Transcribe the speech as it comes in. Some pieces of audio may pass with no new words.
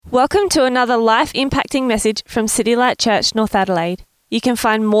Welcome to another life-impacting message from City Light Church, North Adelaide. You can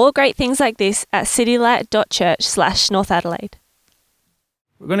find more great things like this at citylight.church/North Adelaide.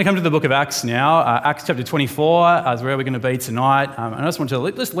 We're going to come to the book of Acts now. Acts chapter 24 is where we're going to be tonight. And I just want to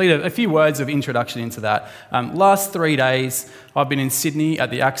just lead a few words of introduction into that. Last 3 days, I've been in Sydney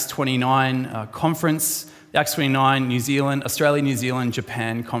at the Acts 29 conference, the Acts 29 New Zealand, Australia, New Zealand,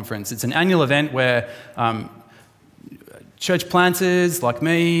 Japan conference. It's an annual event where church planters like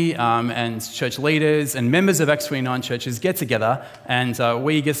me and church leaders and members of Acts 29 churches get together and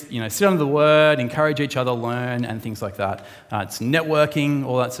we just sit under the word, encourage each other, learn and things like that. It's networking,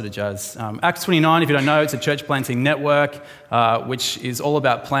 all that sort of jazz. Acts 29, if you don't know, it's a church planting network which is all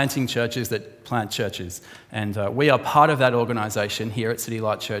about planting churches that plant churches. And we are part of that organisation here at City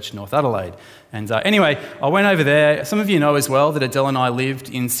Light Church, North Adelaide. And anyway, I went over there. Some of you know as well that Adele and I lived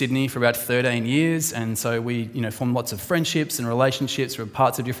in Sydney for about 13 years. And so we formed lots of friendships and relationships with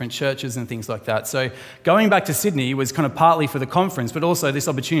parts of different churches and things like that. So going back to Sydney was kind of partly for the conference, but also this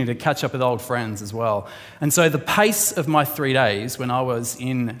opportunity to catch up with old friends as well. And so the pace of my 3 days when I was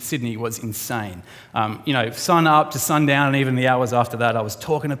in Sydney was insane. Sun up to sundown and even the hours after that, I was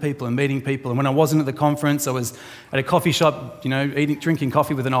talking to people and meeting people. And when I wasn't at the conference, I was at a coffee shop, drinking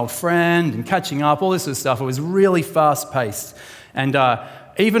coffee with an old friend and catching up, all this sort of stuff. It was really fast-paced. And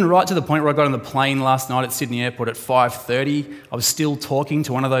even right to the point where I got on the plane last night at Sydney Airport at 5:30, I was still talking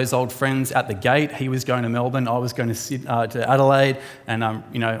to one of those old friends at the gate. He was going to Melbourne, I was going to Adelaide, and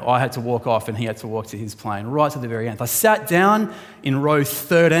I had to walk off and he had to walk to his plane right to the very end. I sat down in row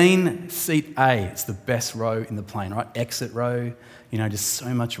 13, seat A. It's the best row in the plane, right? Exit row. Just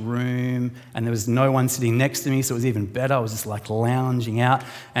so much room, and there was no one sitting next to me, so it was even better. I was just lounging out,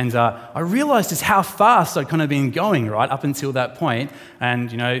 and I realised just how fast I'd kind of been going right up until that point. And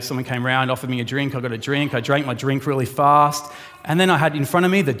someone came around, offered me a drink. I got a drink. I drank my drink really fast, and then I had in front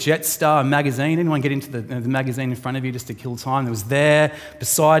of me the Jetstar magazine. Anyone get into the magazine in front of you just to kill time? It was there.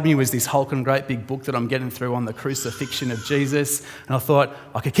 Beside me was this hulking great big book that I'm getting through on the crucifixion of Jesus, and I thought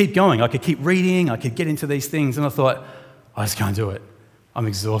I could keep going. I could keep reading. I could get into these things, and I thought, I just can't do it. I'm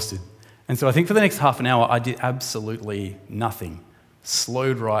exhausted. And so I think for the next half an hour, I did absolutely nothing.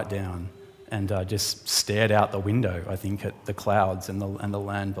 Slowed right down and just stared out the window, I think, at the clouds and the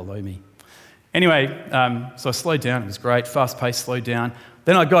land below me. Anyway, so I slowed down. It was great. Fast-paced, slowed down.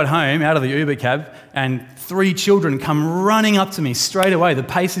 Then I got home out of the Uber cab and 3 children come running up to me straight away. The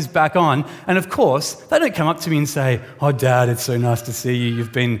pace is back on. And of course, they don't come up to me and say, "Oh, Dad, it's so nice to see you.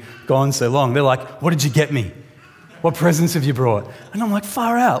 You've been gone so long." They're like, "What did you get me? What presents have you brought?" And I'm like,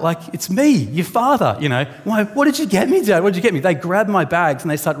 far out. It's me, your father, Why, what did you get me, Dad? What did you get me? They grab my bags and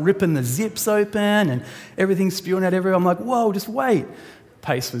they start ripping the zips open and everything's spewing out everywhere. I'm like, whoa, just wait.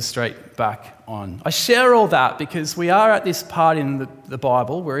 Pace was straight back on. I share all that because we are at this part in the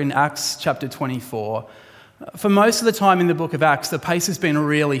Bible. We're in Acts chapter 24. For most of the time in the book of Acts, the pace has been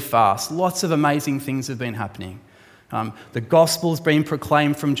really fast. Lots of amazing things have been happening. The gospel's been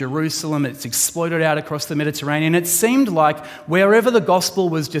proclaimed from Jerusalem. It's exploded out across the Mediterranean. It seemed like wherever the gospel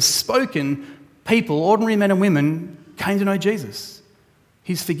was just spoken, people, ordinary men and women, came to know Jesus,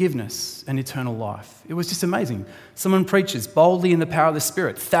 his forgiveness and eternal life. It was just amazing. Someone preaches boldly in the power of the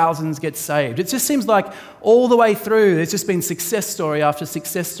Spirit. Thousands get saved. It just seems like all the way through, there's just been success story after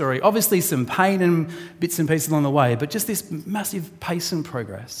success story. Obviously some pain and bits and pieces along the way, but just this massive pace and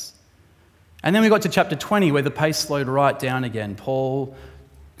progress. And then we got to chapter 20 where the pace slowed right down again. Paul,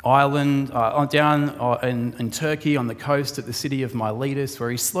 island, down in Turkey on the coast at the city of Miletus,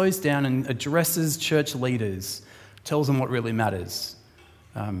 where he slows down and addresses church leaders, tells them what really matters.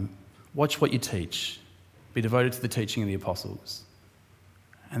 Watch what you teach. Be devoted to the teaching of the apostles.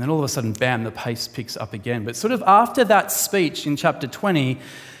 And then all of a sudden, bam, the pace picks up again. But sort of after that speech in chapter 20,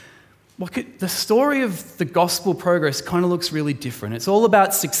 the story of the gospel progress kind of looks really different. It's all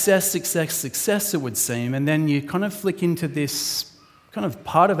about success, it would seem, and then you kind of flick into this kind of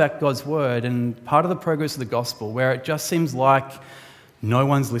part of that God's word and part of the progress of the gospel where it just seems like no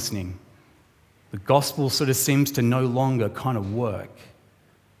one's listening. The gospel sort of seems to no longer kind of work.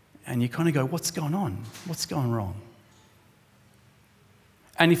 And you kind of go, what's going on? What's going wrong?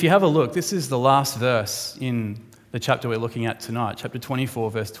 And if you have a look, this is the last verse in the chapter we're looking at tonight, chapter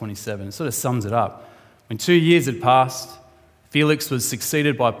 24, verse 27. It sort of sums it up. When 2 years had passed, Felix was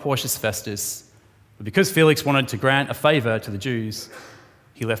succeeded by Porcius Festus. But because Felix wanted to grant a favour to the Jews,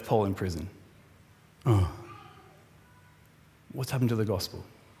 he left Paul in prison. Oh. What's happened to the gospel?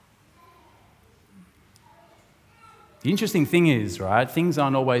 The interesting thing is, right, things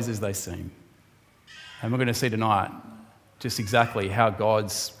aren't always as they seem. And we're going to see tonight just exactly how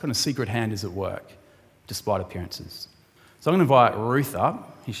God's kind of secret hand is at work, despite appearances. So I'm going to invite Ruth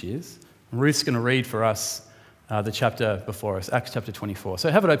up. Here she is. Ruth's going to read for us the chapter before us, Acts chapter 24. So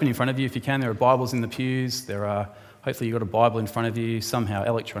have it open in front of you if you can. There are Bibles in the pews. There are, hopefully you've got a Bible in front of you, somehow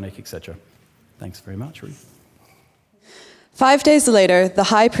electronic, etc. Thanks very much, Ruth. 5 days later, the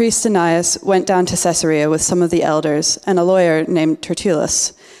high priest Ananias went down to Caesarea with some of the elders and a lawyer named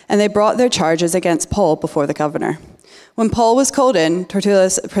Tertullus, and they brought their charges against Paul before the governor. When Paul was called in,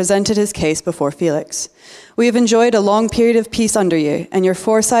 Tertullus presented his case before Felix. "We have enjoyed a long period of peace under you, and your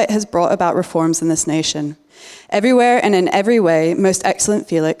foresight has brought about reforms in this nation. Everywhere and in every way, most excellent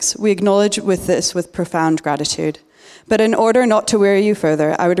Felix, we acknowledge with profound gratitude. But in order not to weary you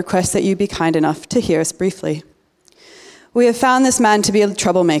further, I would request that you be kind enough to hear us briefly. We have found this man to be a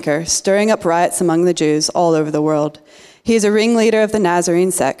troublemaker, stirring up riots among the Jews all over the world. He is a ringleader of the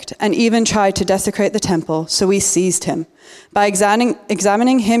Nazarene sect and even tried to desecrate the temple, so we seized him. By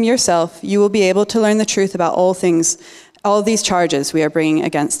examining him yourself, you will be able to learn the truth about all these charges we are bringing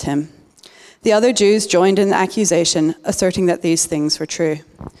against him." The other Jews joined in the accusation, asserting that these things were true.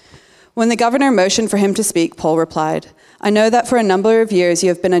 When the governor motioned for him to speak, Paul replied, "I know that for a number of years you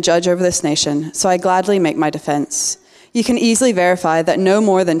have been a judge over this nation, so I gladly make my defense. You can easily verify that no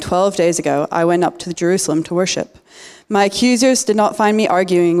more than 12 days ago I went up to Jerusalem to worship. My accusers did not find me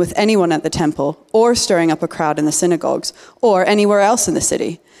arguing with anyone at the temple, or stirring up a crowd in the synagogues, or anywhere else in the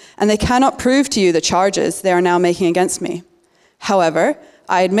city, and they cannot prove to you the charges they are now making against me. However,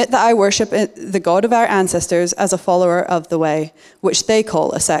 I admit that I worship the God of our ancestors as a follower of the way, which they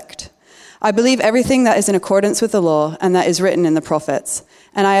call a sect. I believe everything that is in accordance with the law and that is written in the prophets,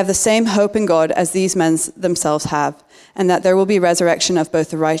 and I have the same hope in God as these men themselves have, and that there will be resurrection of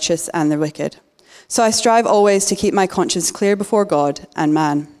both the righteous and the wicked. So I strive always to keep my conscience clear before God and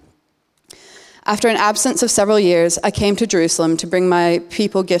man. After an absence of several years, I came to Jerusalem to bring my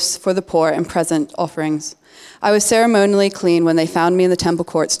people gifts for the poor and present offerings. I was ceremonially clean when they found me in the temple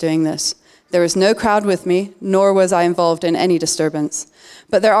courts doing this. There was no crowd with me, nor was I involved in any disturbance.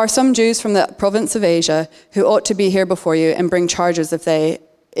 But there are some Jews from the province of Asia who ought to be here before you and bring charges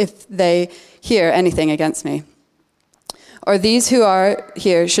if they hear anything against me. Or these who are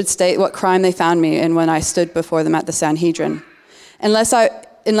here should state what crime they found me in when I stood before them at the Sanhedrin. Unless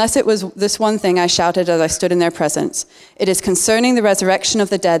it was this one thing I shouted as I stood in their presence, it is concerning the resurrection of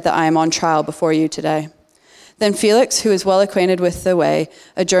the dead that I am on trial before you today." Then Felix, who is well acquainted with the way,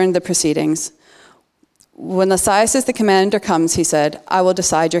 adjourned the proceedings. "When Lysias the commander comes," he said, "I will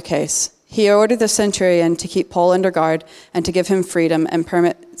decide your case." He ordered the centurion to keep Paul under guard and to give him freedom, and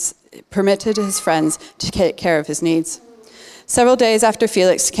permitted his friends to take care of his needs. Several days after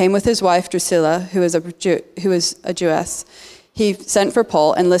Felix came with his wife Drusilla, who was a Jewess, he sent for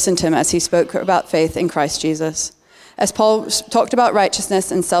Paul and listened to him as he spoke about faith in Christ Jesus. As Paul talked about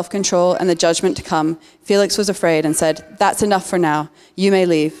righteousness and self-control and the judgment to come, Felix was afraid and said, "That's enough for now. You may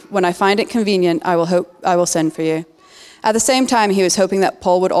leave. When I find it convenient, I will send for you." At the same time, he was hoping that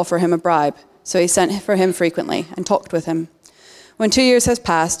Paul would offer him a bribe, so he sent for him frequently and talked with him. When 2 years has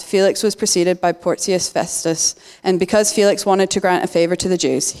passed, Felix was preceded by Porcius Festus, and because Felix wanted to grant a favor to the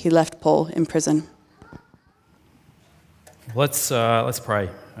Jews, he left Paul in prison. Let's pray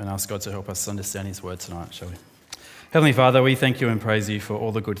and ask God to help us understand his word tonight, shall we? Heavenly Father, we thank you and praise you for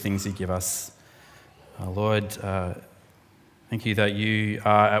all the good things you give us. Lord, thank you that you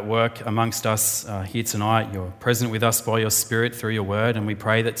are at work amongst us here tonight. You're present with us by your Spirit through your word, and we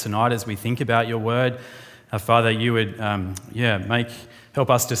pray that tonight as we think about your word, Father, you would help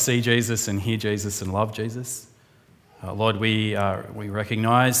us to see Jesus and hear Jesus and love Jesus. Lord, we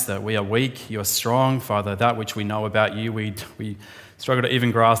recognise that we are weak, you are strong. Father, that which we know about you, we struggle to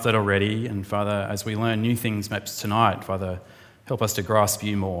even grasp that already. And Father, as we learn new things perhaps tonight, Father, help us to grasp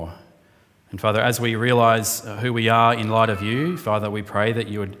you more. And Father, as we realise who we are in light of you, Father, we pray that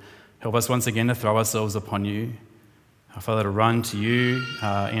you would help us once again to throw ourselves upon you. Father, to run to you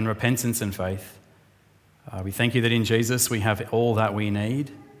in repentance and faith. We thank you that in Jesus we have all that we need.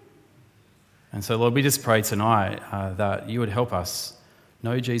 And so, Lord, we just pray tonight that you would help us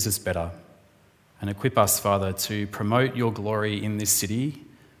know Jesus better and equip us, Father, to promote your glory in this city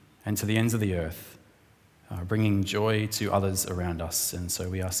and to the ends of the earth, bringing joy to others around us. And so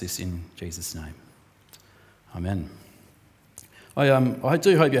we ask this in Jesus' name. Amen. I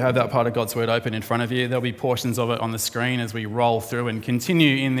do hope you have that part of God's word open in front of you. There'll be portions of it on the screen as we roll through and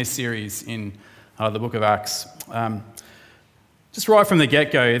continue in this series in the book of Acts. Just right from the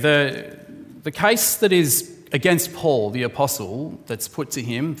get-go, the case that is against Paul, the apostle, that's put to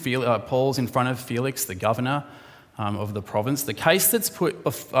him, Paul's in front of Felix, the governor of the province. The case that's put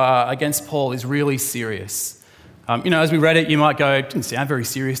against Paul is really serious. As we read it, you might go, it didn't sound very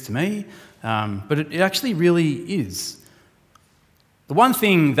serious to me, but it actually really is. The one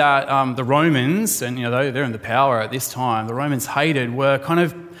thing that the Romans, and they're in the power at this time, the Romans hated were kind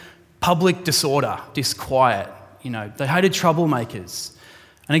of public disorder, disquiet. They hated troublemakers.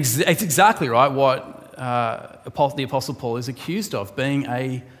 And it's exactly right what the Apostle Paul is accused of, being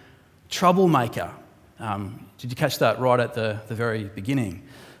a troublemaker. Did you catch that right at the very beginning?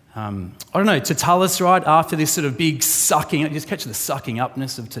 I don't know, Tertullus, right, after this sort of big sucking, just catch the sucking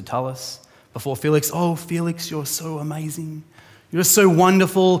upness of Tertullus before Felix. Oh, Felix, you're so amazing. You're so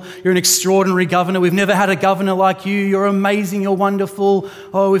wonderful. You're an extraordinary governor. We've never had a governor like you. You're amazing. You're wonderful.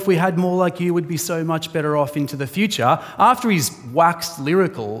 Oh, if we had more like you, we'd be so much better off into the future. After he's waxed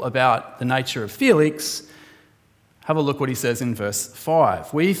lyrical about the nature of Felix, have a look what he says in verse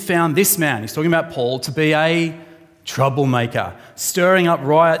 5. We found this man, he's talking about Paul, to be a troublemaker, stirring up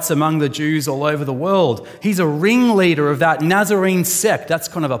riots among the Jews all over the world. He's a ringleader of that Nazarene sect. That's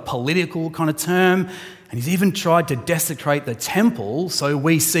kind of a political kind of term. And he's even tried to desecrate the temple, so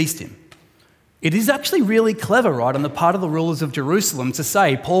we seized him. It is actually really clever, right, on the part of the rulers of Jerusalem to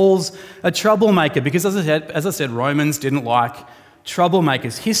say Paul's a troublemaker, because as I said, Romans didn't like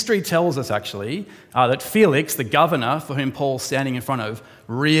troublemakers. History tells us actually that Felix, the governor for whom Paul's standing in front of,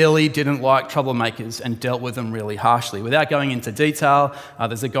 really didn't like troublemakers and dealt with them really harshly. Without going into detail,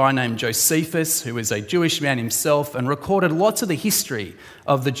 there's a guy named Josephus who is a Jewish man himself and recorded lots of the history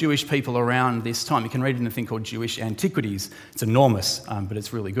of the Jewish people around this time. You can read it in a thing called Jewish Antiquities. It's enormous, but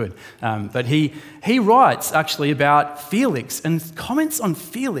it's really good. But he writes actually about Felix and comments on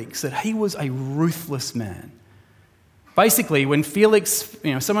Felix that he was a ruthless man. Basically, when Felix,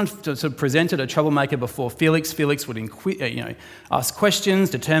 someone sort of presented a troublemaker before Felix would ask questions,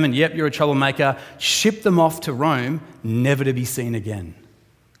 determine, yep, you're a troublemaker, ship them off to Rome, never to be seen again.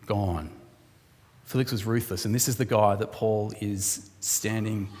 Gone. Felix was ruthless, and this is the guy that Paul is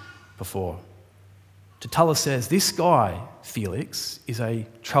standing before. Tertullus says, this guy, Felix, is a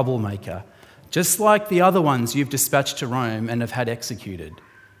troublemaker, just like the other ones you've dispatched to Rome and have had executed.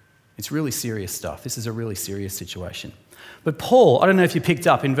 It's really serious stuff. This is a really serious situation. But Paul, I don't know if you picked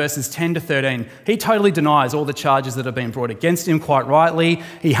up in verses 10 to 13, he totally denies all the charges that have been brought against him, quite rightly.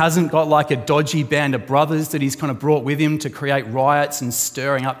 He hasn't got like a dodgy band of brothers that he's kind of brought with him to create riots and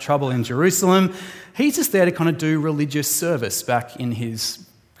stirring up trouble in Jerusalem. He's just there to kind of do religious service back in his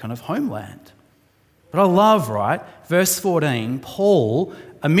kind of homeland. But I love, right, verse 14, Paul,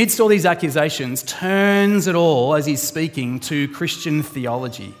 amidst all these accusations, turns it all as he's speaking to Christian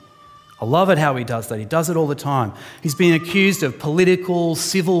theology. I love it how he does that. He does it all the time. He's been accused of political,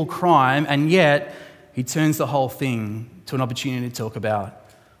 civil crime, and yet he turns the whole thing to an opportunity to talk about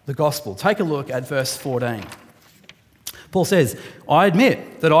the gospel. Take a look at verse 14. Paul says, I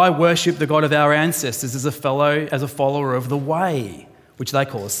admit that I worship the God of our ancestors as a follower of the way, which they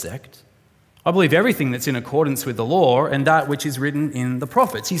call a sect. I believe everything that's in accordance with the law and that which is written in the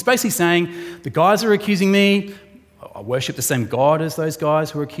prophets. He's basically saying, the guys are accusing me, I worship the same God as those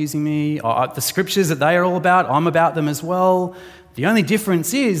guys who are accusing me. The scriptures that they are all about, I'm about them as well. The only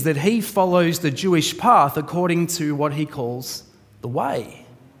difference is that he follows the Jewish path according to what he calls the way.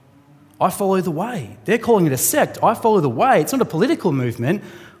 I follow the way. They're calling it a sect. I follow the way. It's not a political movement.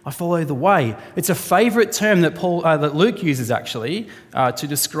 I follow the way. It's a favourite term that Luke uses actually to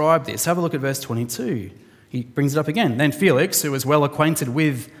describe this. Have a look at verse 22. He brings it up again. Then Felix, who was well acquainted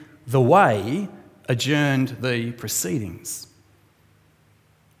with the way, adjourned the proceedings.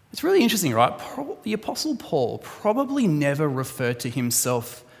 It's really interesting, right? The Apostle Paul probably never referred to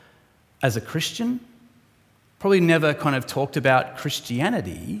himself as a Christian, probably never kind of talked about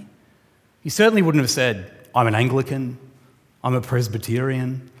Christianity. He certainly wouldn't have said, I'm an Anglican, I'm a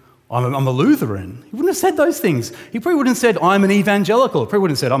Presbyterian, I'm a Lutheran. He wouldn't have said those things. He probably wouldn't have said, I'm an evangelical. He probably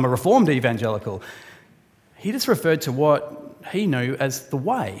wouldn't have said, I'm a Reformed evangelical. He just referred to what he knew as the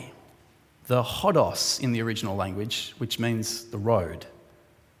way. The hodos in the original language, which means the road.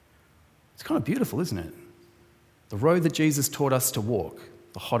 It's kind of beautiful, isn't it? The road that Jesus taught us to walk,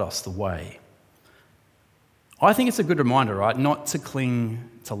 the hodos, the way. I think it's a good reminder, right, not to cling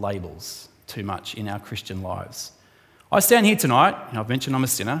to labels too much in our Christian lives. I stand here tonight, and I've mentioned I'm a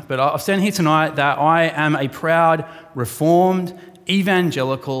sinner, but I stand here tonight that I am a proud, reformed,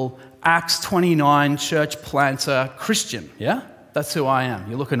 evangelical, Acts 29 church planter Christian, yeah? That's who I am.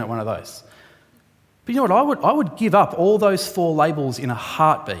 You're looking at one of those. But you know what? I would give up all those 4 labels in a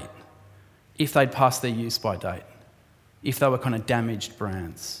heartbeat if they'd passed their use by date, if they were kind of damaged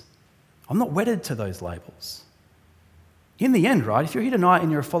brands. I'm not wedded to those labels. In the end, right, if you're here tonight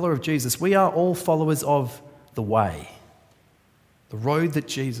and you're a follower of Jesus, we are all followers of the way, the road that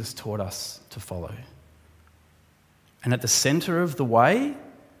Jesus taught us to follow. And at the centre of the way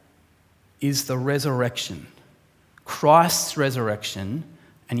is the resurrection. Christ's resurrection,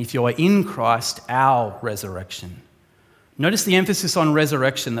 and if you're in Christ, our resurrection. Notice the emphasis on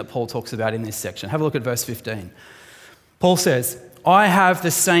resurrection that Paul talks about in this section. Have a look at verse 15. Paul says, I have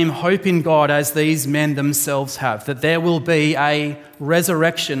the same hope in God as these men themselves have, that there will be a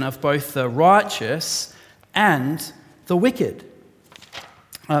resurrection of both the righteous and the wicked.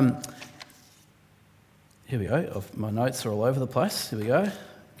 Here we go. My notes are all over the place. Here we go.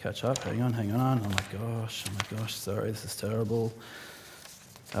 Catch up. Hang on. Oh my gosh. Sorry, this is terrible.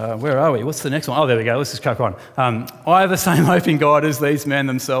 Where are we? What's the next one? Oh, there we go. Let's just crack on. I have the same hope in God as these men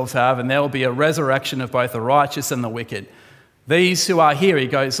themselves have, and there will be a resurrection of both the righteous and the wicked. These who are here, he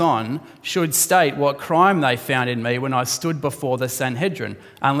goes on, should state what crime they found in me when I stood before the Sanhedrin,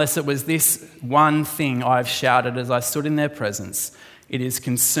 unless it was this one thing I have shouted as I stood in their presence. It is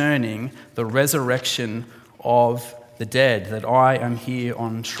concerning the resurrection of the dead, that I am here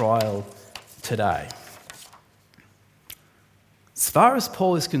on trial today. As far as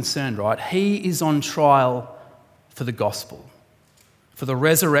Paul is concerned, right, he is on trial for the gospel, for the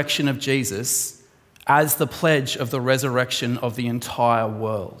resurrection of Jesus as the pledge of the resurrection of the entire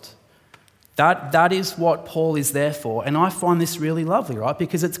world. That is what Paul is there for, and I find this really lovely, right,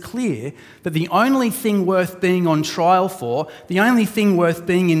 because it's clear that the only thing worth being on trial for, the only thing worth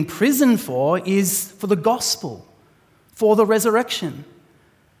being in prison for is for the gospel, for the resurrection.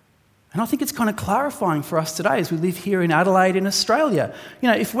 And I think it's kind of clarifying for us today as we live here in Adelaide in Australia. You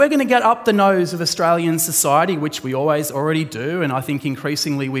know, if we're going to get up the nose of Australian society, which we always already do, and I think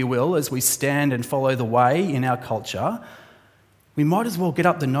increasingly we will as we stand and follow the way in our culture, we might as well get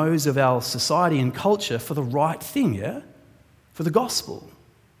up the nose of our society and culture for the right thing, yeah? For the gospel.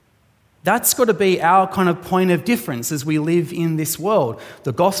 That's got to be our kind of point of difference as we live in this world.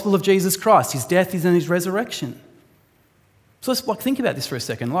 The gospel of Jesus Christ, his death and his resurrection. So let's think about this for a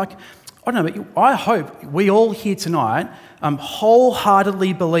second. I don't know, but I hope we all here tonight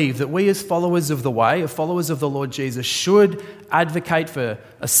wholeheartedly believe that we as followers of the way, as followers of the Lord Jesus, should advocate for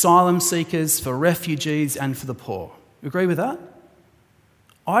asylum seekers, for refugees, and for the poor. You agree with that?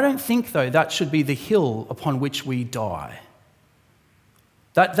 I don't think, though, that should be the hill upon which we die.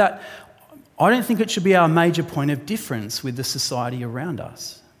 I don't think it should be our major point of difference with the society around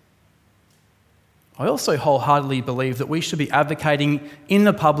us. I also wholeheartedly believe that we should be advocating in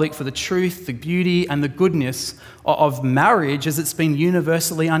the public for the truth, the beauty, and the goodness of marriage as it's been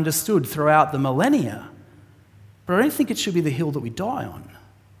universally understood throughout the millennia. But I don't think it should be the hill that we die on.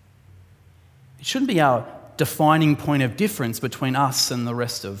 It shouldn't be our defining point of difference between us and the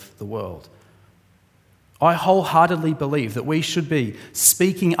rest of the world. I wholeheartedly believe that we should be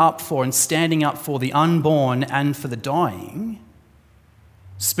speaking up for and standing up for the unborn and for the dying,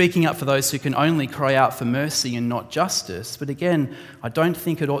 speaking up for those who can only cry out for mercy and not justice. But again, I don't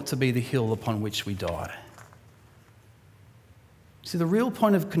think it ought to be the hill upon which we die. See, the real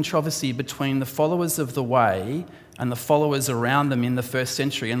point of controversy between the followers of the way and the followers around them in the first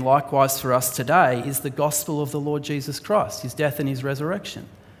century, and likewise for us today, is the gospel of the Lord Jesus Christ, his death and his resurrection.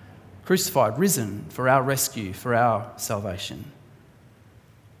 Crucified, risen for our rescue, for our salvation.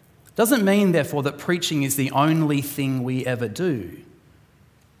 Doesn't mean, therefore, that preaching is the only thing we ever do.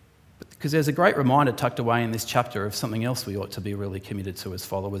 Because there's a great reminder tucked away in this chapter of something else we ought to be really committed to as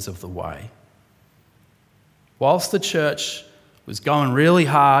followers of the way. Whilst the church was going really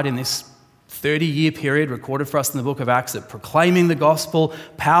hard in this 30-year period recorded for us in the book of Acts at proclaiming the gospel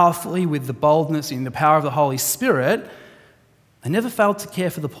powerfully with the boldness and the power of the Holy Spirit, they never failed to care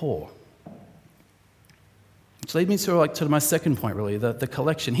for the poor. Which leads me to my second point, really, the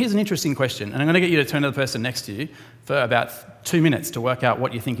collection. Here's an interesting question, and I'm going to get you to turn to the person next to you for about 2 minutes to work out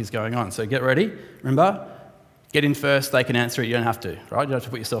what you think is going on. So get ready. Remember, get in first. They can answer it. You don't have to, right? You don't have to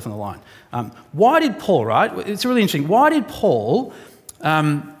put yourself on the line. Why did Paul, right? It's really interesting. Why did Paul,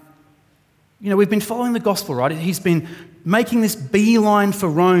 we've been following the gospel, right? He's been making this beeline for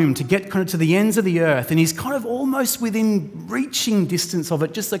Rome to get kind of to the ends of the earth, and he's kind of almost within reaching distance of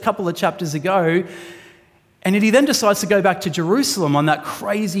it just a couple of chapters ago. And he then decides to go back to Jerusalem on that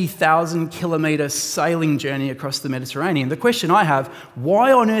crazy 1,000-kilometre sailing journey across the Mediterranean. The question I have,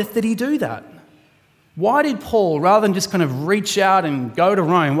 why on earth did he do that? Why did Paul, rather than just kind of reach out and go to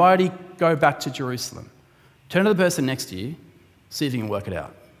Rome, why did he go back to Jerusalem? Turn to the person next to you, see if you can work it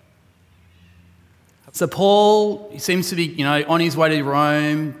out. So Paul, he seems to be, on his way to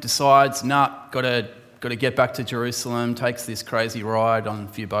Rome, decides, got to get back to Jerusalem, takes this crazy ride on a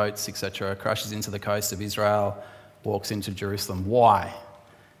few boats, etc., crashes into the coast of Israel, walks into Jerusalem. Why?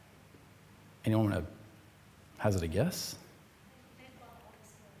 Anyone want to hazard a guess?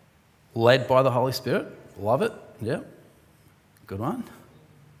 Led by the Holy Spirit. Love it. Yeah. Good one.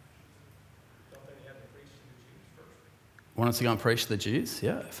 Want us to go and preach to the Jews?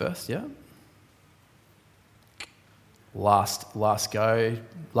 Yeah, first, yeah. Last go.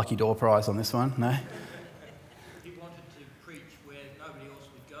 Lucky door prize on this one, no? He wanted to preach where nobody else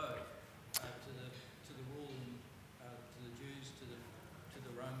would go, to the ruling, to the Jews, to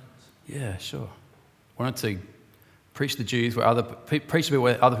the Romans. Yeah, sure. Wanted to preach to the Jews where preach to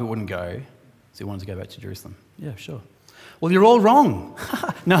where other people wouldn't go, so he wanted to go back to Jerusalem. Yeah, sure. Well, you're all wrong.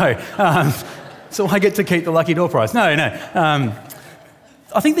 No. So I get to keep the lucky door prize. No.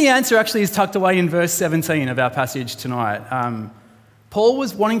 I think the answer actually is tucked away in verse 17 of our passage tonight. Paul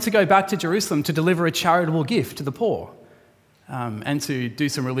was wanting to go back to Jerusalem to deliver a charitable gift to the poor and to do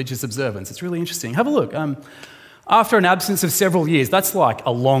some religious observance. It's really interesting. Have a look. After an absence of several years, that's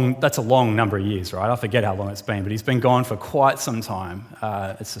a long number of years, right? I forget how long it's been, but he's been gone for quite some time.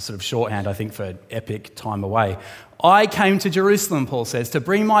 It's a sort of shorthand, I think, for epic time away. I came to Jerusalem, Paul says, to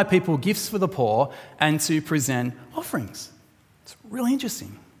bring my people gifts for the poor and to present offerings. It's really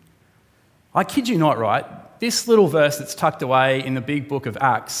interesting. I kid you not, right? This little verse that's tucked away in the big book of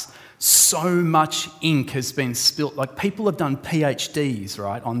Acts, so much ink has been spilt. Like, people have done PhDs,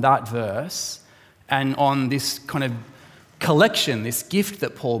 right, on that verse and on this kind of collection, this gift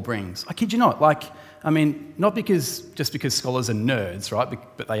that Paul brings. I kid you not. Not just because scholars are nerds, right,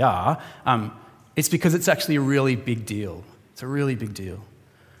 but they are. It's because it's actually a really big deal. It's a really big deal.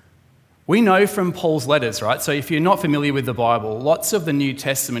 We know from Paul's letters, right? So if you're not familiar with the Bible, lots of the New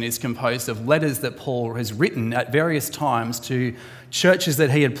Testament is composed of letters that Paul has written at various times to churches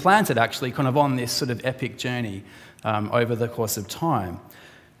that he had planted, actually, kind of on this sort of epic journey over the course of time.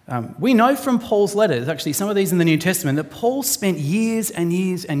 We know from Paul's letters, actually some of these in the New Testament, that Paul spent years and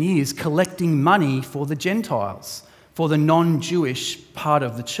years and years collecting money for the Gentiles, for the non-Jewish part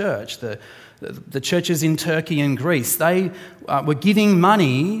of the church, the churches in Turkey and Greece. They were giving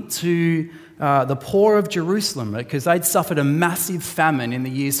money to the poor of Jerusalem because they'd suffered a massive famine in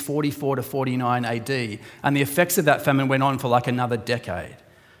the years 44 to 49 AD, and the effects of that famine went on for like another decade.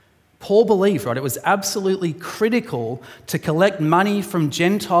 Paul believed, right, it was absolutely critical to collect money from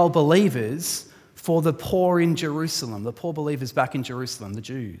Gentile believers for the poor in Jerusalem, the poor believers back in Jerusalem, the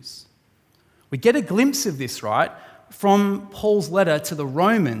Jews. We get a glimpse of this, right, from Paul's letter to the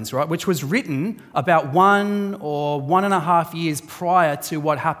Romans, right, which was written about 1 or 1.5 years prior to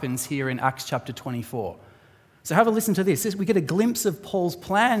what happens here in Acts chapter 24. So have a listen to this. We get a glimpse of Paul's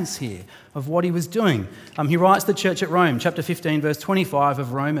plans here, of what he was doing. He writes to the church at Rome, chapter 15, verse 25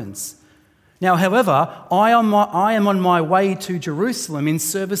 of Romans. Now, however, I am on my way to Jerusalem in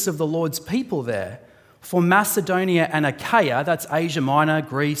service of the Lord's people there. For Macedonia and Achaia, that's Asia Minor,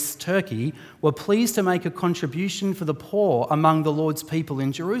 Greece, Turkey, were pleased to make a contribution for the poor among the Lord's people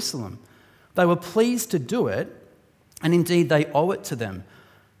in Jerusalem. They were pleased to do it, and indeed they owe it to them.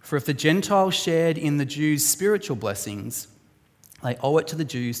 For if the Gentiles shared in the Jews' spiritual blessings, they owe it to the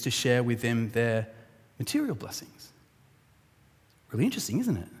Jews to share with them their material blessings. Really interesting,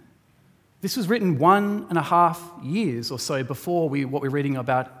 isn't it? This was written 1.5 years or so before what we're reading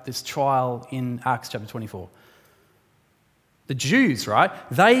about this trial in Acts chapter 24. The Jews, right,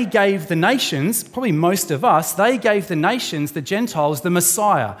 they gave the nations, probably most of us, they gave the nations, the Gentiles, the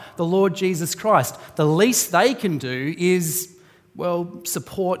Messiah, the Lord Jesus Christ. The least they can do is,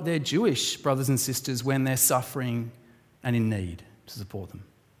 support their Jewish brothers and sisters when they're suffering and in need, to support them.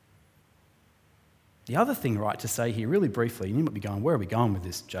 The other thing, right, to say here really briefly, you might be going, where are we going with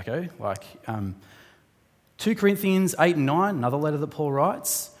this, Jacko? 2 Corinthians 8 and 9, another letter that Paul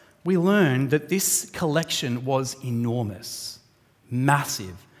writes, we learn that this collection was enormous,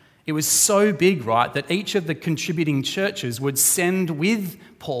 massive. It was so big, right, that each of the contributing churches would send with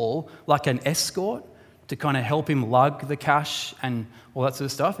Paul like an escort to kind of help him lug the cash and all that sort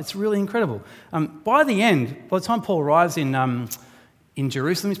of stuff. It's really incredible. By the time Paul arrives in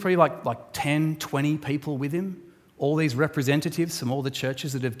Jerusalem, he's probably like 10, 20 people with him, all these representatives from all the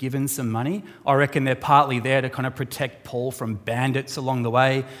churches that have given some money. I reckon they're partly there to kind of protect Paul from bandits along the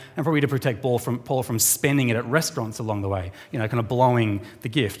way, and probably to protect Paul from spending it at restaurants along the way, kind of blowing the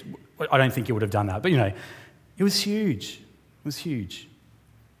gift. I don't think he would have done that, but it was huge. It was huge.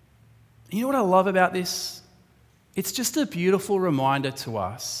 And you know what I love about this? It's just a beautiful reminder to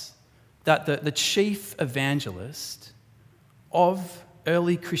us that the chief evangelist of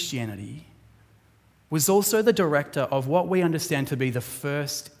early Christianity was also the director of what we understand to be the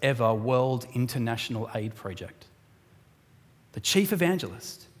first ever world international aid project. The chief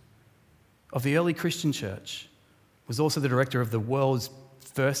evangelist of the early Christian church was also the director of the world's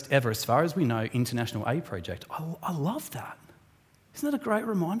first ever, as far as we know, international aid project. I love that. Isn't that a great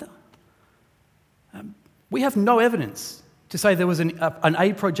reminder? We have no evidence to say there was an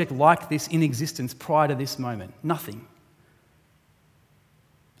aid project like this in existence prior to this moment. Nothing.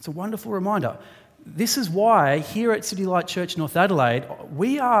 It's a wonderful reminder. This is why here at City Light Church North Adelaide,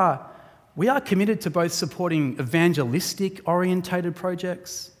 we are committed to both supporting evangelistic orientated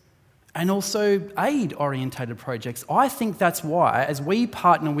projects and also aid orientated projects. I think that's why, as we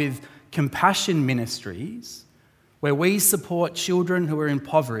partner with Compassion Ministries, where we support children who are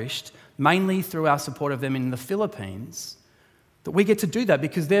impoverished, mainly through our support of them in the Philippines, that we get to do that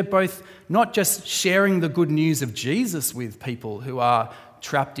because they're both not just sharing the good news of Jesus with people who are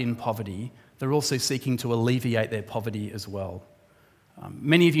trapped in poverty, they're also seeking to alleviate their poverty as well.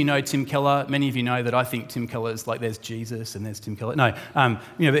 Many of you know Tim Keller. Many of you know that I think Tim Keller is like there's Jesus and there's Tim Keller. No,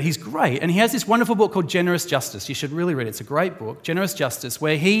 but he's great. And he has this wonderful book called Generous Justice. You should really read it. It's a great book, Generous Justice,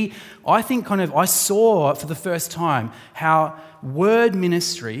 where I saw for the first time how word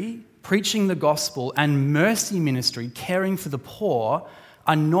ministry, preaching the gospel, and mercy ministry, caring for the poor,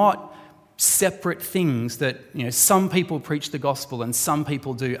 are not separate things that, some people preach the gospel and some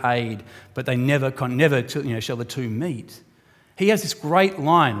people do aid, but they never shall the two meet. He has this great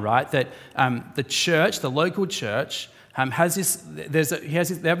line, right, that the church, the local church, they have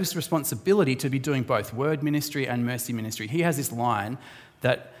this responsibility to be doing both word ministry and mercy ministry. He has this line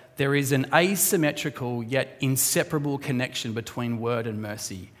that there is an asymmetrical yet inseparable connection between word and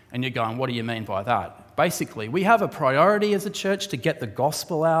mercy. And you're going, what do you mean by that? Basically, we have a priority as a church to get the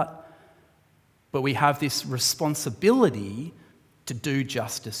gospel out, but we have this responsibility to do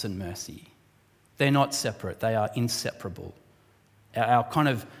justice and mercy. They're not separate, they are inseparable. Our kind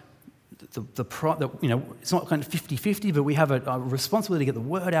of, it's not kind of 50-50, but we have a responsibility to get the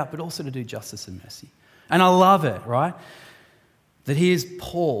word out, but also to do justice and mercy. And I love it, right? That here's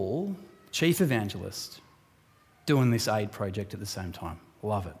Paul, chief evangelist, doing this aid project at the same time.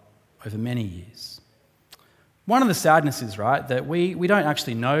 Love it. Over many years. One of the sadnesses, right, that we don't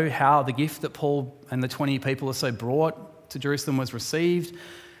actually know how the gift that Paul and the 20 people or so brought to Jerusalem was received.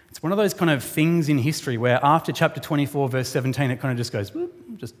 It's one of those kind of things in history where after chapter 24, verse 17, it kind of just goes,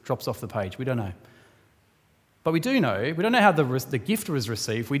 just drops off the page. We don't know. But we do know. We don't know how the gift was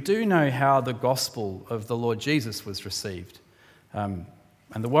received. We do know how the gospel of the Lord Jesus was received. And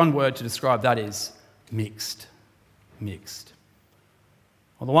the one word to describe that is mixed. Mixed.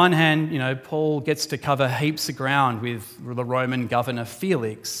 On the one hand, Paul gets to cover heaps of ground with the Roman governor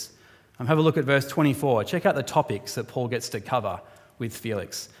Felix. Have a look at verse 24. Check out the topics that Paul gets to cover with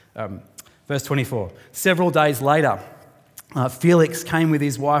Felix. Verse 24. Several days later, Felix came with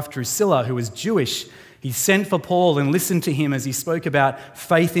his wife Drusilla, who was Jewish. He sent for Paul and listened to him as he spoke about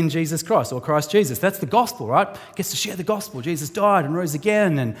faith in Jesus Christ, or Christ Jesus. That's the gospel, right? Gets to share the gospel. Jesus died and rose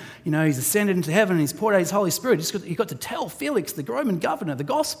again, and he's ascended into heaven, and he's poured out his Holy Spirit. He got to tell Felix, the Roman governor, the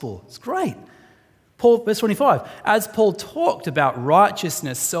gospel. It's great. Paul, verse 25, as Paul talked about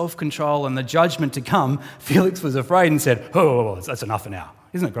righteousness, self-control, and the judgment to come, Felix was afraid and said, that's enough for now.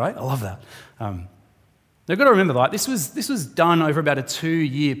 Isn't it great? I love that. Now, you've got to remember, this was done over about a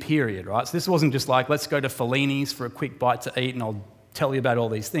 2-year period, right? So this wasn't just like, let's go to Fellini's for a quick bite to eat and I'll tell you about all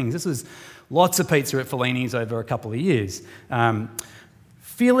these things. This was lots of pizza at Fellini's over a couple of years.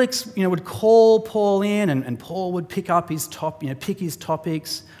 Felix, would call Paul in and Paul would pick up his pick his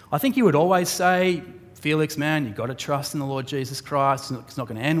topics. I think he would always say, Felix, man, you've got to trust in the Lord Jesus Christ. It's not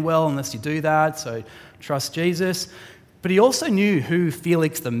going to end well unless you do that, so trust Jesus. But he also knew who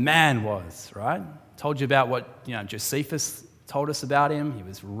Felix the man was, right? Told you about what Josephus told us about him. He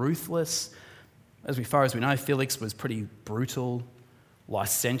was ruthless. As far as we know, Felix was pretty brutal,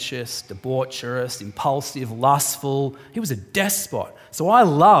 licentious, debaucherous, impulsive, lustful. He was a despot. So I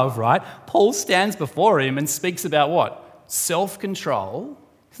love, right? Paul stands before him and speaks about what? Self-control.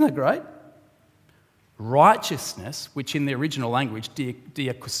 Isn't that great? Righteousness, which in the original language,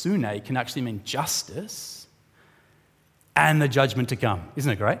 diakosune, can actually mean justice, and the judgment to come. Isn't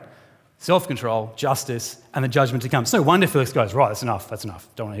it great? Self-control, justice, and the judgment to come. It's no wonder Felix goes, right, that's enough.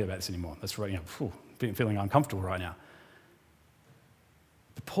 Don't want to hear about this anymore. That's right, feeling uncomfortable right now.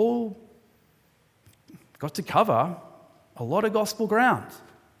 But Paul got to cover a lot of gospel ground.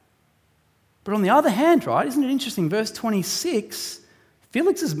 But on the other hand, right, isn't it interesting? Verse 26,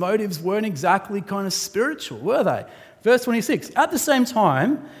 Felix's motives weren't exactly kind of spiritual, were they? Verse 26, at the same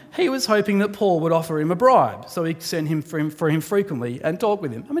time, he was hoping that Paul would offer him a bribe, so he sent him for him frequently and talk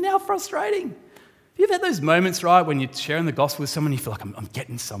with him. I mean, how frustrating. Have you ever had those moments, right, when you're sharing the gospel with someone, you feel like I'm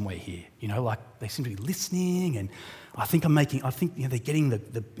getting somewhere here, like they seem to be listening, and I think they're getting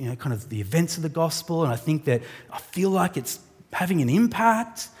the kind of the events of the gospel, and I feel like it's having an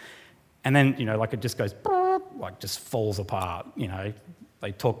impact, and then, like it just goes, just falls apart,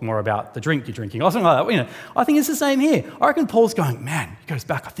 They talk more about the drink you're drinking or something like that. I think it's the same here. I reckon Paul's going, man, he goes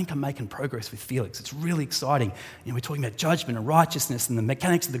back, I think I'm making progress with Felix. It's really exciting. We're talking about judgment and righteousness and the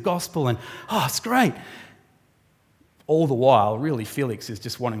mechanics of the gospel and, it's great. All the while, really, Felix is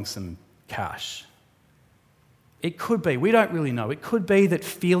just wanting some cash. It could be, we don't really know. It could be that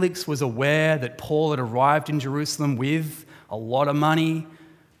Felix was aware that Paul had arrived in Jerusalem with a lot of money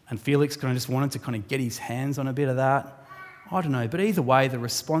and Felix kind of just wanted to kind of get his hands on a bit of that. I don't know, but either way, the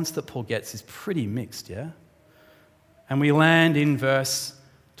response that Paul gets is pretty mixed, yeah? And we land in verse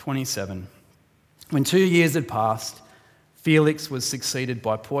 27. When 2 years had passed, Felix was succeeded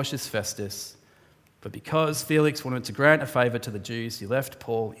by Porcius Festus, but because Felix wanted to grant a favour to the Jews, he left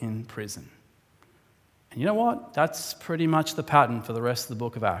Paul in prison. And you know what? That's pretty much the pattern for the rest of the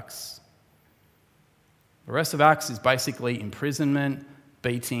book of Acts. The rest of Acts is basically imprisonment,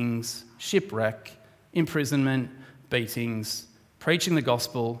 beatings, shipwreck, imprisonment, beatings, preaching the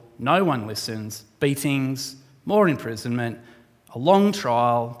gospel, no one listens, beatings, more imprisonment, a long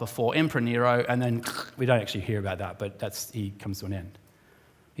trial before Emperor Nero, and then we don't actually hear about that, but he comes to an end.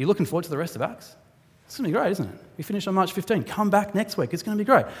 Are you looking forward to the rest of Acts? It's going to be great, isn't it? We finish on March 15. Come back next week. It's going to be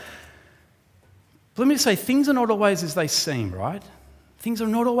great. But let me just say, things are not always as they seem, right? Things are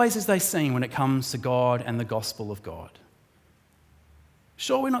not always as they seem when it comes to God and the gospel of God.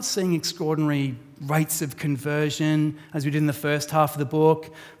 Sure, we're not seeing extraordinary rates of conversion as we did in the first half of the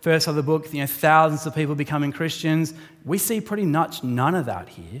book. First half of the book, thousands of people becoming Christians. We see pretty much none of that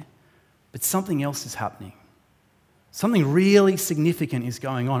here, but something else is happening. Something really significant is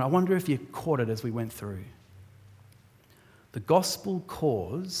going on. I wonder if you caught it as we went through. The gospel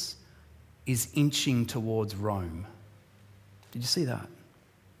cause is inching towards Rome. Did you see that?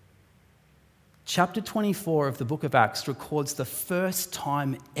 Chapter 24 of the book of Acts records the first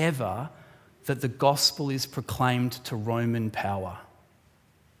time ever that the gospel is proclaimed to Roman power.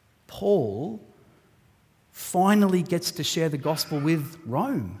 Paul finally gets to share the gospel with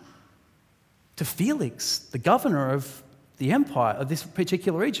Rome, to Felix, the governor of the empire of this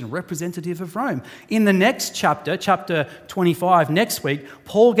particular region, representative of Rome. In the next chapter, chapter 25, next week,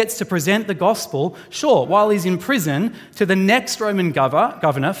 Paul gets to present the gospel, sure, while he's in prison, to the next Roman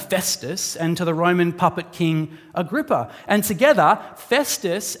governor, Festus, and to the Roman puppet king, Agrippa. And together,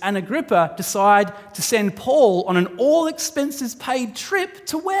 Festus and Agrippa decide to send Paul on an all-expenses-paid trip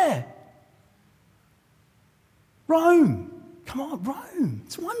to where? Rome. Come on, Rome.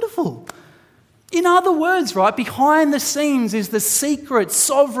 It's wonderful. In other words, right, behind the scenes is the secret,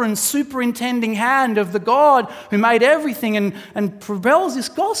 sovereign, superintending hand of the God who made everything and propels this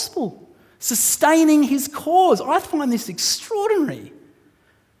gospel, sustaining his cause. I find this extraordinary.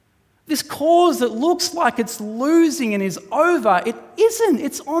 This cause that looks like it's losing and is over, it isn't.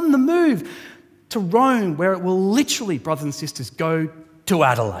 It's on the move to Rome, where it will literally, brothers and sisters, go to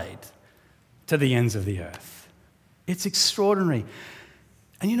Adelaide, to the ends of the earth. It's extraordinary.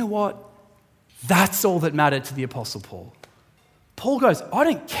 And you know what? That's all that mattered to the Apostle Paul. Paul goes, I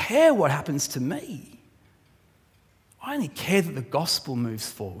don't care what happens to me. I only care that the gospel moves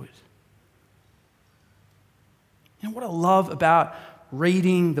forward. You know what I love about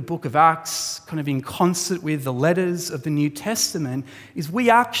reading the book of Acts, kind of in concert with the letters of the New Testament, is we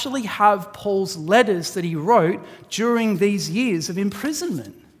actually have Paul's letters that he wrote during these years of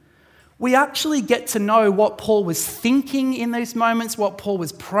imprisonment. We actually get to know what Paul was thinking in these moments, what Paul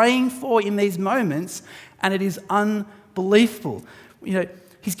was praying for in these moments, and it is unbelievable.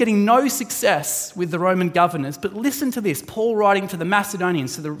 He's getting no success with the Roman governors, but listen to this. Paul writing to the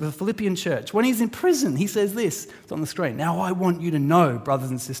Macedonians, to the Philippian church. When he's in prison, he says this. It's on the screen. Now I want you to know,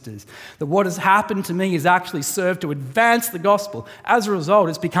 brothers and sisters, that what has happened to me has actually served to advance the gospel. As a result,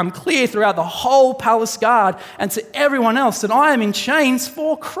 it's become clear throughout the whole palace guard and to everyone else that I am in chains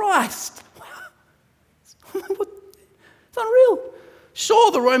for Christ. It's unreal.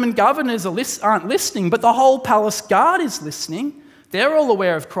 Sure, the Roman governors aren't listening, but the whole palace guard is listening. They're all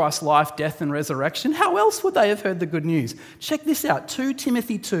aware of Christ's life, death, and resurrection. How else would they have heard the good news? Check this out. 2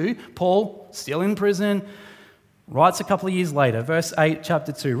 Timothy 2, Paul, still in prison, writes a couple of years later, verse 8,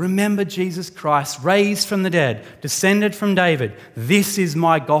 chapter 2. Remember Jesus Christ, raised from the dead, descended from David. This is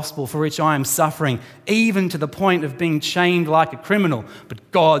my gospel for which I am suffering, even to the point of being chained like a criminal.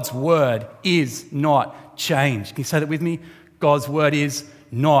 But God's word is not changed. Can you say that with me? God's word is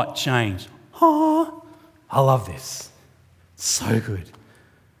not changed. Oh, I love this. So good.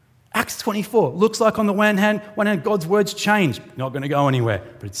 Acts 24 looks like on the one hand, God's word's changed. Not going to go anywhere,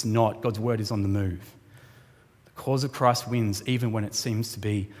 but it's not. God's word is on the move. The cause of Christ wins even when it seems to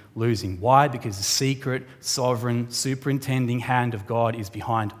be losing. Why? Because the secret, sovereign, superintending hand of God is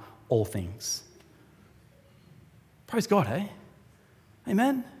behind all things. Praise God, eh?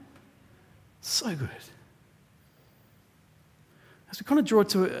 Amen? So good. As we kind of draw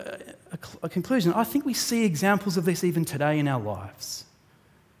to a conclusion, I think we see examples of this even today in our lives.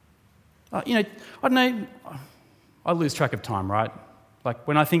 I don't know, I lose track of time, right? Like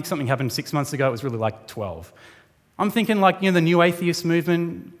when I think something happened 6 months ago, it was really like 12. I'm thinking like, the new atheist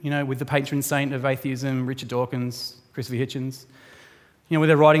movement, with the patron saint of atheism, Richard Dawkins, Christopher Hitchens, where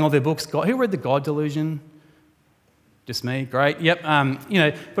they're writing all their books. Who read The God Delusion? Just me, great, yep.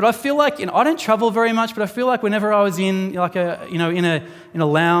 But I feel like, I don't travel very much, but I feel like whenever I was in like in a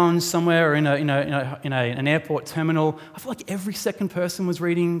lounge somewhere or in an airport terminal, I feel like every second person was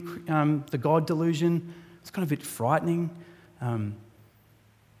reading The God Delusion. It's kind of a bit frightening.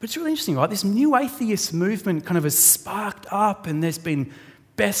 But it's really interesting, right? This new atheist movement kind of has sparked up, and there's been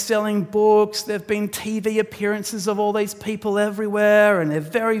best-selling books, there have been TV appearances of all these people everywhere, and they're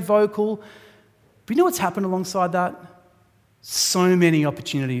very vocal. But you know what's happened alongside that? So many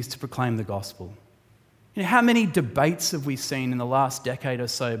opportunities to proclaim the gospel. How many debates have we seen in the last decade or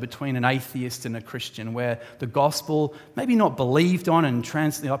so between an atheist and a Christian where the gospel, maybe not believed on and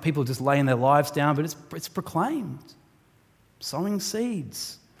people just laying their lives down, but it's proclaimed, sowing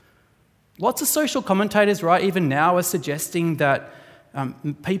seeds. Lots of social commentators, right, even now are suggesting that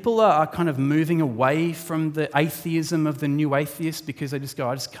people are kind of moving away from the atheism of the new atheist because they just go,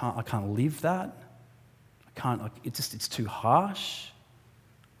 I can't live that. It's too harsh.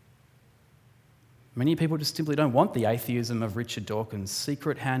 Many people just simply don't want the atheism of Richard Dawkins.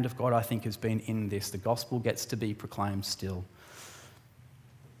 Secret hand of God, I think, has been in this. The gospel gets to be proclaimed still.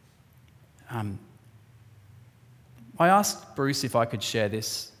 I asked Bruce if I could share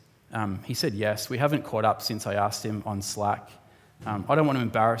this. He said yes. We haven't caught up since I asked him on Slack. I don't want to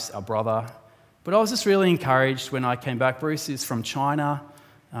embarrass our brother, but I was just really encouraged when I came back. Bruce is from China.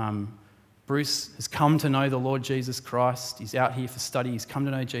 Bruce has come to know the Lord Jesus Christ. He's out here for study. He's come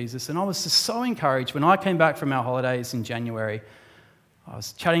to know Jesus. And I was just so encouraged. When I came back from our holidays in January, I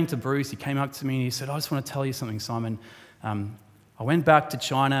was chatting to Bruce. He came up to me and he said, I just want to tell you something, Simon. I went back to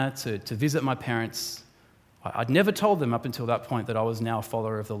China to visit my parents. I'd never told them up until that point that I was now a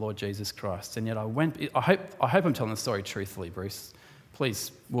follower of the Lord Jesus Christ. And yet I hope I'm telling the story truthfully, Bruce.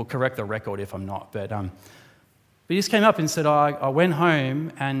 Please, we'll correct the record if I'm not. But he just came up and said, I went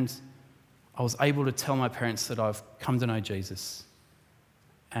home and I was able to tell my parents that I've come to know Jesus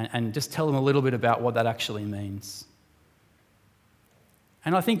and just tell them a little bit about what that actually means.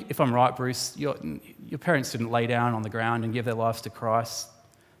 And I think, if I'm right, Bruce, your parents didn't lay down on the ground and give their lives to Christ.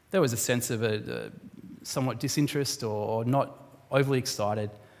 There was a sense of a somewhat disinterest or not overly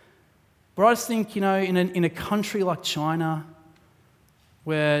excited. But I just think, in a country like China,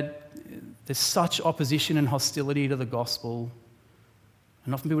 where there's such opposition and hostility to the gospel,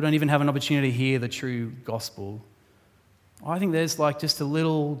 and often people don't even have an opportunity to hear the true gospel, I think there's like just a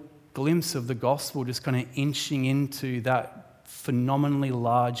little glimpse of the gospel just kind of inching into that phenomenally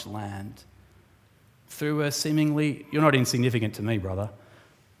large land through a seemingly, you're not insignificant to me, brother,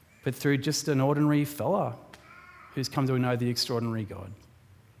 but through just an ordinary fella who's come to know the extraordinary God.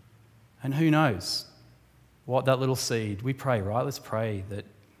 And who knows what that little seed, we pray, right? Let's pray that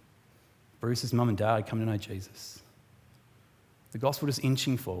Bruce's mum and dad come to know Jesus. The gospel just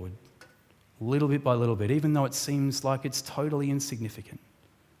inching forward, little bit by little bit, even though it seems like it's totally insignificant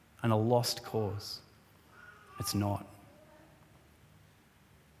and a lost cause. It's not.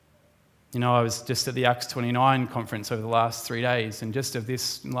 I was just at the Acts 29 conference over the last 3 days, and just of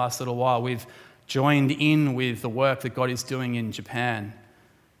this last little while, we've joined in with the work that God is doing in Japan.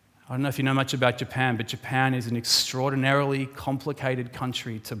 I don't know if you know much about Japan, but Japan is an extraordinarily complicated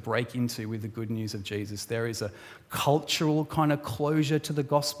country to break into with the good news of Jesus. There is a cultural kind of closure to the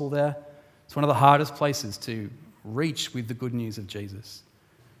gospel there. It's one of the hardest places to reach with the good news of Jesus.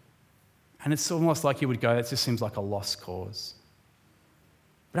 And it's almost like you would go, it just seems like a lost cause.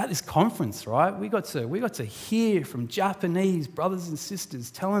 But at this conference, right, we got to hear from Japanese brothers and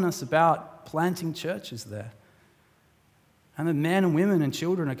sisters telling us about planting churches there. And the men and women and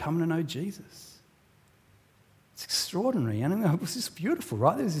children are coming to know Jesus. It's extraordinary. And it was just beautiful,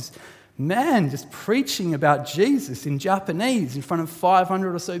 right? There's this man just preaching about Jesus in Japanese in front of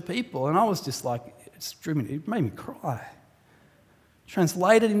 500 or so people. And I was just like, it made me cry.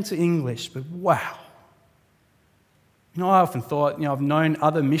 Translated into English, but wow. I often thought, I've known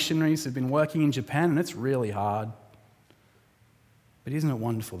other missionaries who've been working in Japan, and it's really hard. But isn't it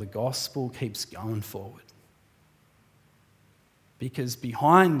wonderful? The gospel keeps going forward. Because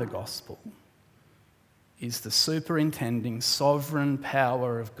behind the gospel is the superintending, sovereign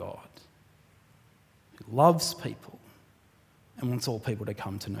power of God who loves people and wants all people to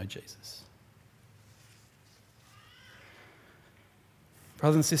come to know Jesus.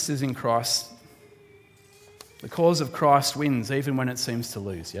 Brothers and sisters in Christ, the cause of Christ wins even when it seems to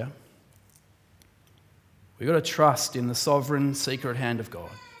lose, yeah? We've got to trust in the sovereign, secret hand of God.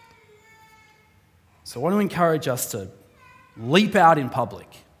 So I want to encourage us to leap out in public.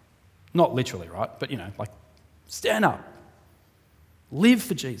 Not literally, right? But, stand up. Live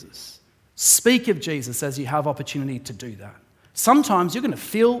for Jesus. Speak of Jesus as you have opportunity to do that. Sometimes you're going to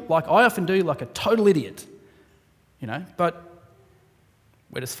feel, like I often do, like a total idiot, but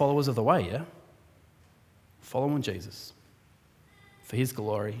we're just followers of the way, yeah? Following Jesus for his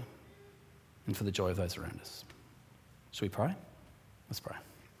glory and for the joy of those around us. Should we pray? Let's pray.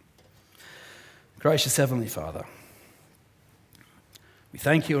 Gracious Heavenly Father, we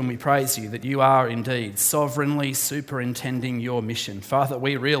thank you and we praise you that you are indeed sovereignly superintending your mission. Father,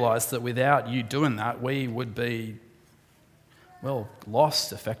 we realise that without you doing that, we would be,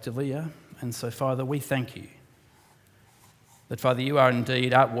 lost effectively, yeah? And so, Father, we thank you that, Father, you are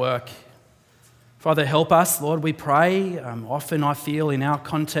indeed at work. Father, help us, Lord, we pray. Often I feel in our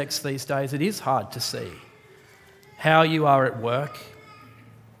context these days it is hard to see how you are at work.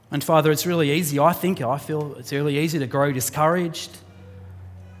 And Father, it's really easy, I feel it's really easy to grow discouraged,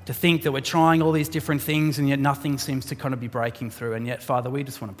 to think that we're trying all these different things and yet nothing seems to kind of be breaking through. And yet, Father, we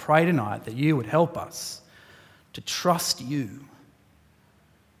just want to pray tonight that you would help us to trust you.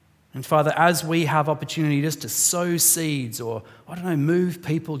 And Father, as we have opportunity just to sow seeds or, move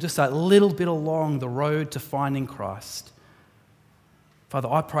people just that little bit along the road to finding Christ, Father,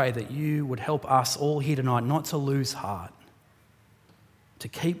 I pray that you would help us all here tonight not to lose heart, to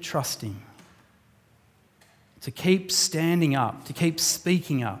keep trusting, to keep standing up, to keep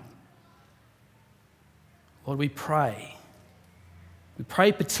speaking up. Lord, we pray. We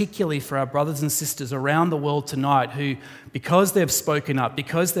pray particularly for our brothers and sisters around the world tonight who, because they've spoken up,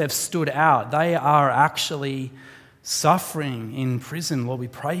 because they've stood out, they are actually suffering in prison. Lord, we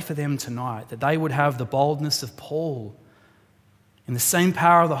pray for them tonight, that they would have the boldness of Paul in the same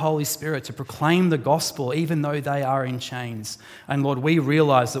power of the Holy Spirit to proclaim the gospel even though they are in chains. And Lord, we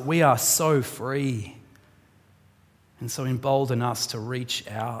realise that we are so free, and so embolden us to reach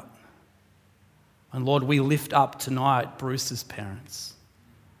out. And Lord, we lift up tonight Bruce's parents.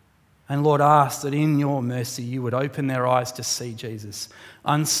 And Lord, ask that in your mercy you would open their eyes to see Jesus,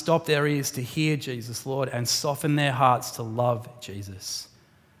 unstop their ears to hear Jesus, Lord, and soften their hearts to love Jesus.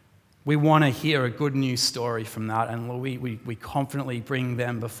 We want to hear a good news story from that, and Lord, we confidently bring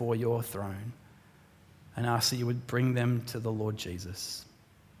them before your throne and ask that you would bring them to the Lord Jesus.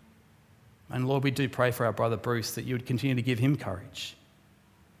 And Lord, we do pray for our brother Bruce that you would continue to give him courage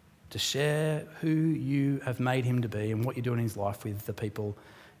to share who you have made him to be and what you're doing in his life with the people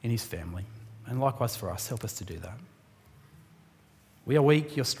in his family. And likewise for us, help us to do that. We are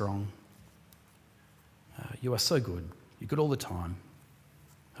weak, you're strong. You are so good. You're good all the time.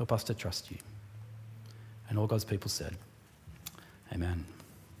 Help us to trust you. And all God's people said, amen.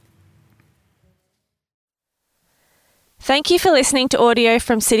 Thank you for listening to audio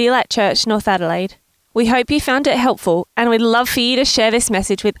from City Light Church, North Adelaide. We hope you found it helpful and we'd love for you to share this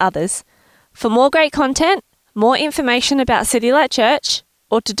message with others. For more great content, more information about City Light Church,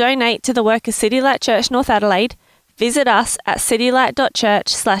 or to donate to the work of City Light Church North Adelaide, visit us at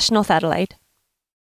citylight.church/North Adelaide.